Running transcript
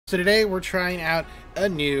So today we're trying out a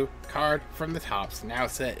new card from the Topps Now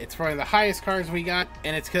set. It's one of the highest cards we got,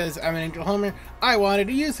 and it's because I'm an Angel Homer. I wanted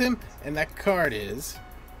to use him, and that card is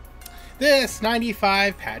this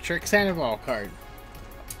 95 Patrick Sandoval card.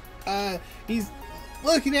 He's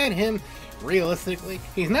looking at him realistically.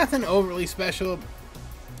 He's nothing overly special.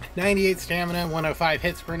 98 stamina, 105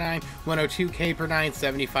 hits per 9, 102 K per 9,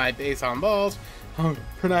 75 base on balls, per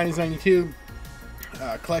 9 is 92.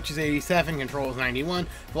 Clutch is 87, control is 91,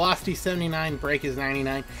 velocity 79, break is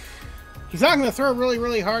 99. He's not going to throw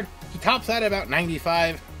really hard. He tops out at about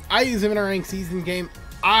 95. I use him in a ranked season game.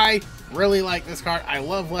 I really like this card. I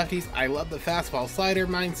love lefties. I love the fastball slider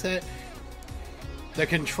mindset. The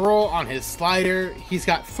control on his slider. He's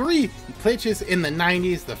got 3 pitches in the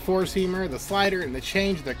 90s, the 4-seamer, the slider, and the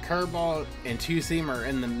change, the curveball, and 2-seamer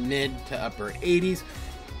in the mid to upper 80s.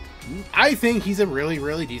 I think he's a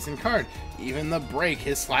really decent card. Even the break,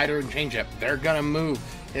 his slider and changeup, they're gonna move.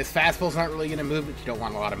 His fastball's not really gonna move, but you don't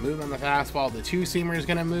want a lot of movement on the fastball. The 2-seamer is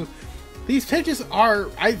gonna move. These pitches are,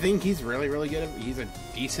 I think he's really good. He's a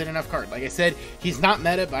decent enough card. Like I said, he's not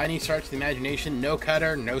meta by any stretch of the imagination. No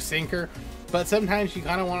cutter, no sinker. But sometimes you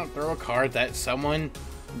kind of want to throw a card that someone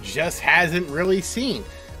just hasn't really seen.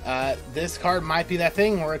 This card might be that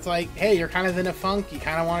thing where it's like, hey, you're kind of in a funk. You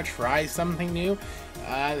kind of want to try something new.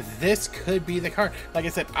 This could be the card. Like I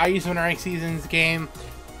said, I use him in a ranked seasons game.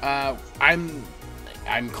 I'm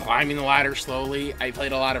climbing the ladder slowly. I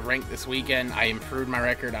played a lot of ranked this weekend. I improved my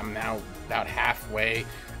record. I'm now about halfway.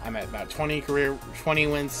 I'm at about 20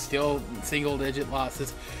 wins, still single-digit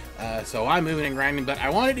losses. So I'm moving and grinding, but I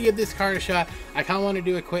wanted to give this card a shot. I kind of want to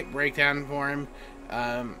do a quick breakdown for him.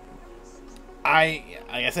 Like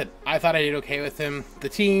I said, I thought I did okay with him. The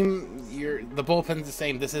team, the bullpen's the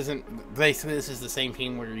same. This isn't, basically this is the same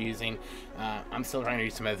team we're using. I'm still trying to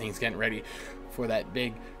do some other things, getting ready for that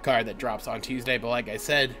big card that drops on Tuesday. But like I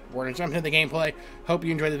said, we're going to jump into the gameplay. Hope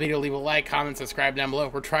you enjoyed the video. Leave a like, comment, subscribe down below.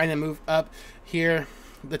 We're trying to move up here.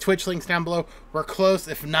 The Twitch link's down below. We're close,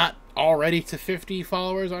 if not already, to 50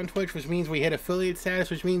 followers on Twitch, which means we hit affiliate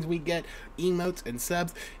status, which means we get emotes and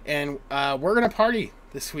subs. And we're going to party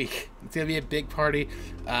this week. It's going to be a big party.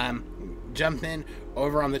 Jump in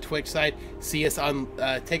over on the Twitch side. See us on,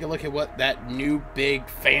 take a look at what that new big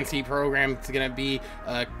fancy program is going to be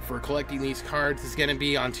for collecting these cards. Is going to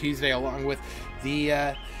be on Tuesday, along with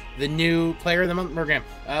the new Player of the Month program.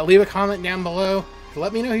 Leave a comment down below.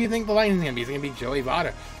 Let me know who you think the line is going to be. Is it going to be Joey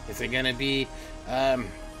Votto? Is it going to be, I'm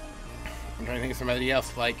trying to think of somebody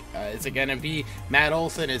else. Like, is it going to be Matt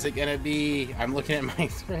Olson? Is it going to be, I'm looking at my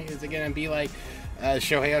screen, is it going to be like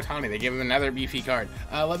Shohei Ohtani? They give him another beefy card.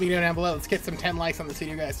 Let me know down below. Let's get some 10 likes on this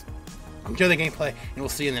video, guys. Enjoy the gameplay, and we'll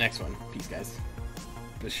see you in the next one. Peace, guys.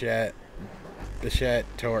 Bichette,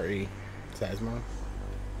 Torrey, Sizemore.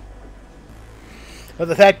 But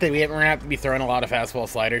the fact that we're going to have to be throwing a lot of fastball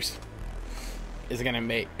sliders is gonna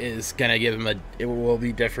give him it will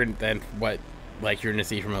be different than what like you're gonna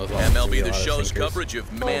see from those. MLB The Show's coverage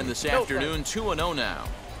of man this afternoon, 2-0 now,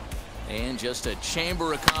 and just a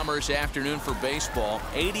Chamber of Commerce afternoon for baseball.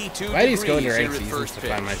 82 degrees here at first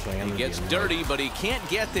pitch. He gets dirty, but he can't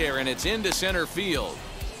get there, and it's into center field.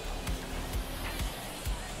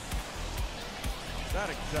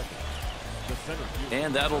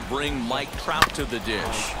 And that'll bring Mike Trout to the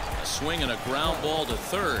dish. A swing and a ground ball to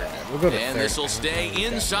third. And this will stay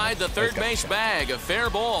inside the third base bag. A fair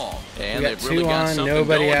ball. And they've really got something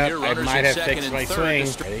going here. Runners at second and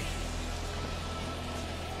third.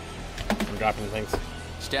 I'm dropping things.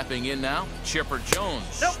 Stepping in now, Chipper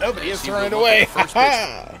Jones. Nobody is throwing it away.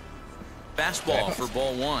 Fastball for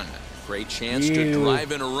ball 1. Great chance to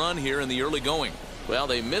drive in a run here in the early going. Well,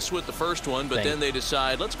 they miss with the first one, but then they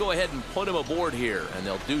decide, let's go ahead and put him aboard here, and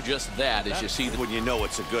they'll do just that. As you see, when you know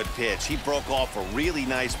it's a good pitch. He broke off a really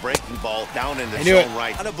nice breaking ball down in the zone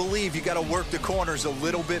right. I believe you got to work the corners a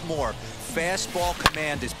little bit more. Fastball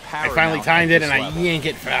command is paramount. I finally timed it, and I yank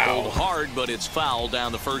it foul. Hard, but it's foul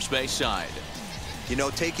down the first base side. You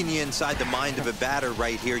know, taking you inside the mind of a batter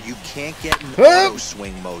right here, you can't get in auto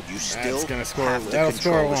swing mode. You still have to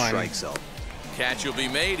control the strike zone. Catch will be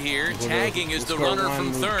made here. Tagging is the runner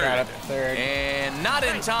from third. And not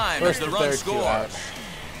in time as the run scores.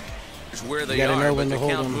 Here's where they are, but the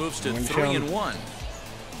count moves to 3-1.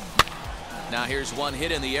 Now here's one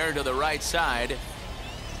hit in the air to the right side.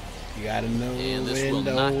 You gotta know and this will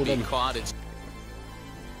not be caught. It's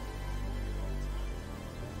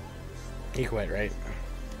he quit, right?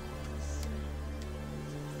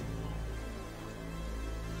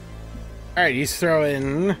 All right, he's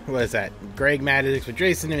throwing, what is that? Greg Maddux with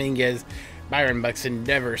Jason Dominguez, Byron Buxton,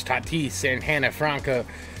 Devers, Tatis, Santana, Franco,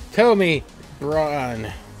 Tommy, Braun,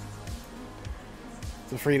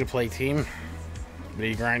 It's a free-to-play team, but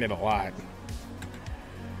he grinded a lot.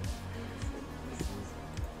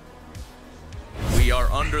 We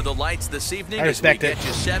are under the lights this evening as we get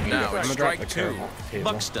you set now. Strike two.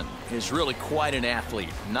 Buxton is really quite an athlete.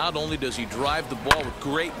 Not only does he drive the ball with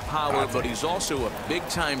great power, but he's also a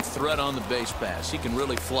big-time threat on the base pass. He can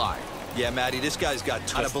really fly. Yeah, Matty, this guy's got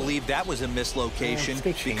twisted. I believe that was a mislocation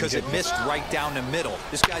because it missed right down the middle.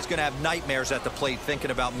 This guy's going to have nightmares at the plate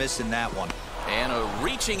thinking about missing that one. And a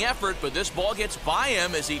reaching effort, but this ball gets by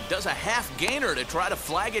him as he does a half gainer to try to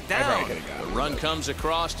flag it down. The run comes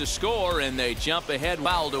across to score, and they jump ahead,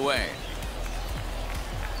 fouled away.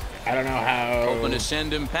 I don't know how. Hoping to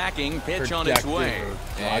send him packing. Pitch on its way.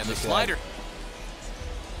 And the slider.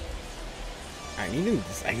 I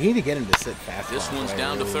need to get him to sit fast. This one's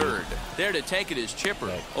down to third. There to take it is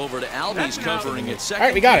Chipper. Over to Albies covering it second. All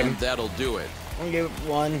right, we got him. That'll do it. I'm gonna give it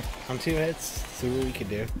 1 on 2 hits. See what we can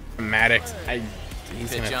do. Maddox,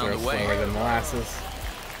 he's gonna throw slower than molasses.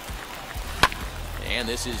 And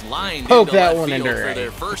this is lined Poke into that left one field into for right. their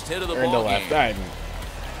first hit of the or ball left. game.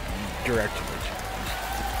 Direct to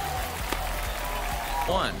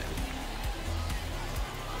One.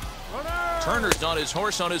 Turner's on his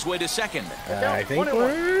horse on his way to second. I think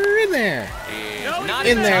we're in there. He's not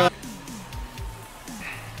in there.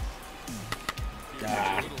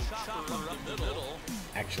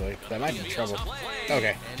 Actually, that might be trouble.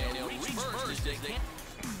 Okay.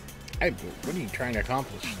 Hey, what are you trying to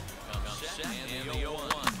accomplish?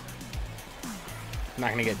 I'm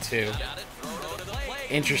not gonna get 2.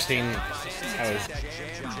 Interesting. How is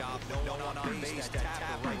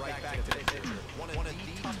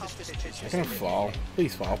I can fall.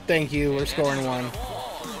 Please fall. Thank you. We're scoring 1.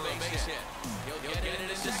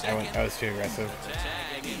 I was too aggressive.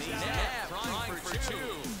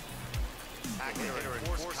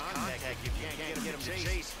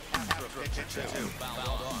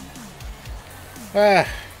 Got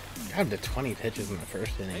him to 20 pitches in the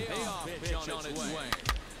first inning.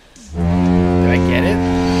 Did I get it?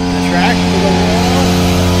 The track to the wall.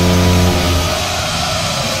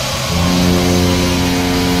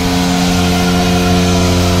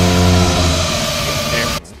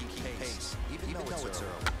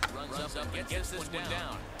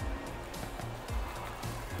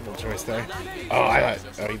 Little choice there. Oh, I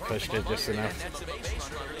thought. Oh, he pushed it just enough.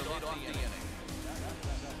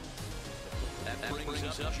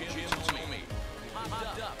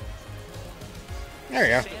 There we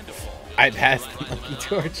go. I passed the monkey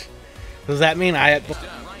torch. Does that mean I had?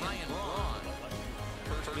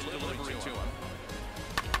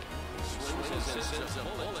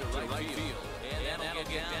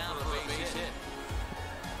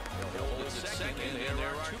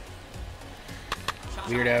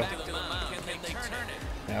 Weirdo.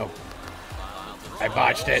 No. I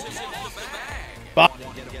botched it. I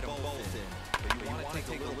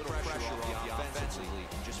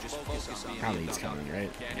don't think he's coming,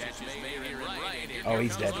 right? Oh,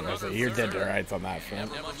 he's dead to rights. You're dead to rights on that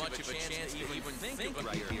front.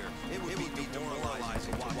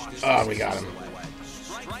 Oh, we got him.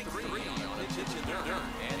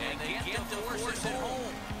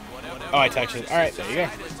 Oh, I touched it. All right, there you go.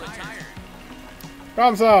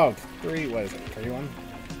 Problem solved. 3, what is it? 31?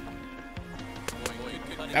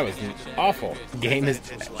 That was awful. Game is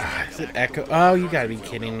it echo? Oh, you gotta be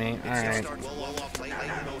kidding me. Alright.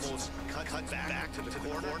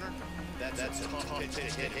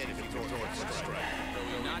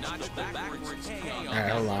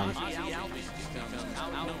 Alright, hold on.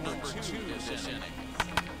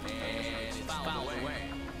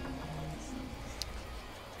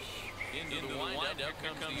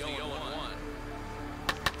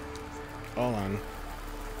 Hold on.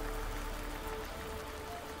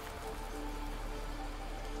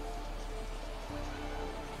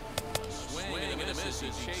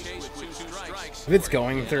 If it's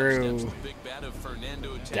going through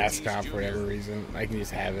desktop for whatever reason, I can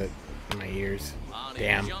just have it in my ears.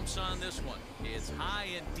 Damn. It's high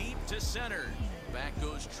and deep to center. Back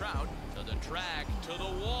goes Trout to the track, to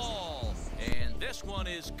the wall. And this one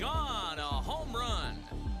is gone. A home run.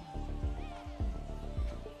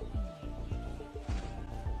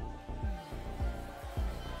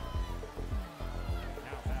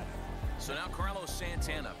 So now Carlos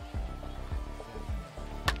Santana.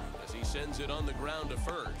 As he sends it on the ground to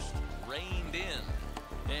first. Reined in.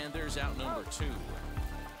 And there's out number 2.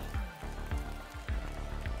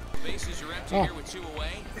 Bases are empty here with 2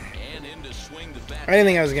 away. And in to swing the bat. I didn't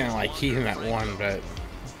think I was going to like keep him at 1, but.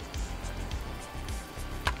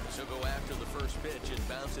 So go after the first pitch and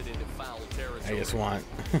bounce it into foul territory. I just want.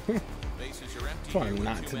 Bases are empty. I want him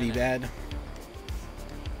not to be bad.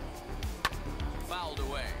 Fouled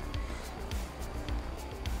the way.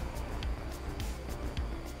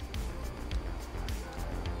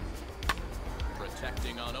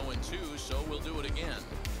 Protecting on 0-2, so we'll do it again.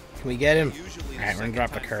 Can we get him? Alright, we're gonna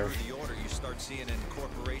drop the curve. You start seeing an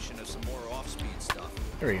incorporation of some more off-speed stuff.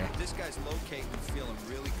 There we go. This guy's locating and feeling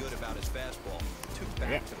really good about his fastball. Two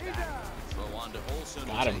back to back. Throw on to Olsen.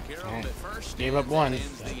 Got him. Right. Gave up one.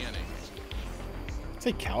 It's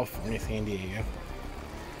like California, San Diego.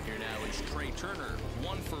 Here now is Trey Turner,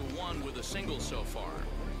 1 for 1 with a single so far.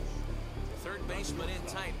 Third baseman in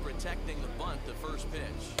tight, protecting the bunt. The first pitch.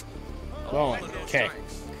 Well, okay.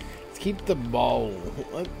 Let's keep the ball.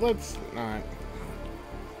 Let's not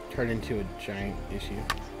turn into a giant issue.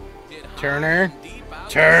 Turner.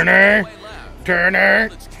 Turner. Turner.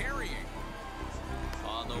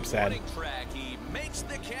 I'm sad. He makes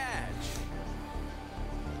the catch.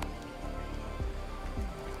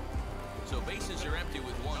 So bases are empty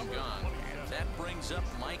with one gone. That brings up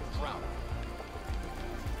Mike Trout.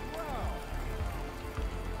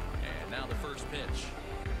 And now the first pitch.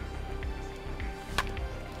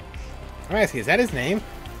 I'm asking, is that his name?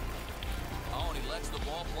 Oh, and he lets the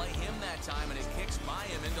ball play him that time, and it kicks by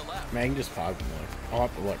him into left. Man, just pause and look. I'll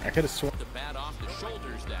have to look. I could have sworn. The bat off the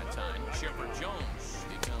shoulders that time. Chipper Jones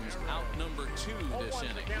becomes out number 2 this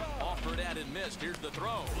inning. Offered at and missed. Here's the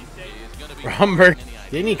throw. He's going to be Rumber.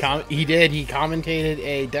 Didn't he he did. He commentated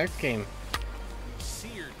a Ducks game.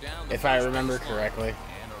 If I remember correctly.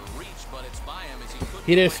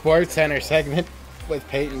 He did a Sports Center segment with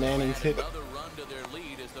Peyton Manning too. Another run to their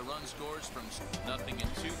lead as the run scores from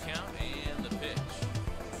 0-2 count and the pitch.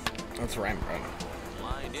 That's right, bro.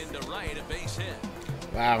 Lined into right, a base hit.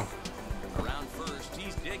 Wow. Around first,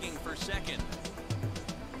 he's digging for second.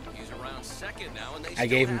 He's around second now, and they I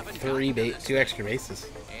gave him 2 extra bases.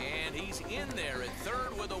 And he's in there at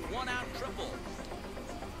third with a 1-out triple.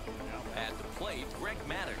 At the plate, Greg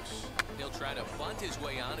Maddux. He'll try to bunt his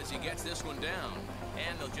way on as he gets this one down.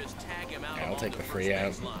 And they'll just tag him out. I'll take the free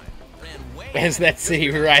out. As that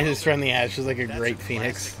city rises from the ashes like a great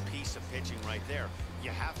phoenix. Piece of pitching right there.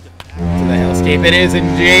 You have to To the hellscape it is in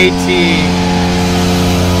JT.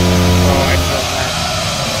 Oh, I felt that.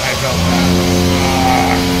 I felt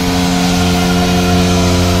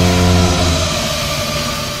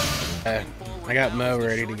that. I got Mo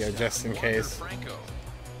ready to go just in case.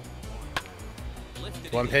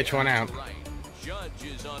 1 pitch, 1 out. Judge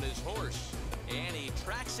is on his horse, and he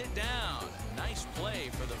tracks it down. Nice play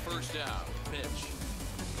for the first out. Pitch.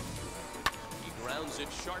 He grounds it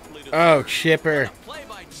sharply to Oh, third. Chipper. Play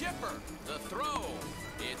by Chipper. The throw.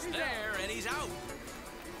 It's there, and he's out.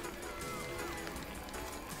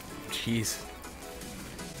 Jeez.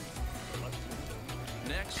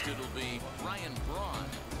 Next, it'll be Brian Braun,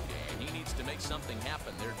 and he needs to make something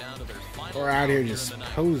happen. They're down to their final. We're out here out just in the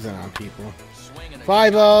ninth. posing on people. Swinging a Fly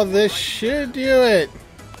ball, this should do it.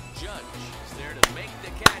 Judge is there to make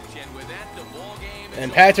the catch, and with that, the ball game is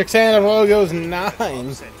And Patrick Sandoval goes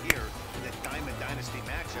 9. set here in the Diamond Dynasty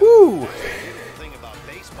matchup. Woo! That's the beautiful thing about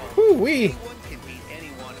baseball. Woo-wee. Anyone can beat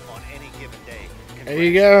anyone on any given day. There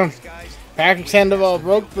you go. These guys, Patrick Sandoval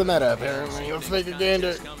broke the meta, apparently. Let's make a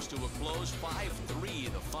gander. comes to a close 5-3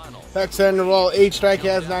 the final. Patrick Sandoval, 8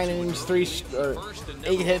 strikeouts, 9 innings,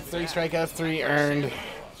 8 hits, 3 strikeouts, 3 earned.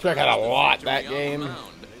 Struck out a lot that game.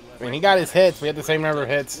 I mean, he got his hits. We had the same number of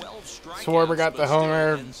hits. Schwarber got the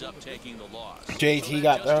homer. JT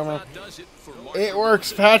got the homer. It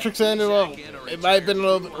works. Patrick Sandoval. It might have been a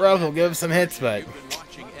little bit rough. He'll give him some hits, but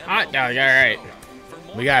hot dog. All right.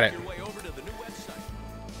 We got it.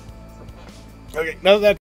 Okay. No, that's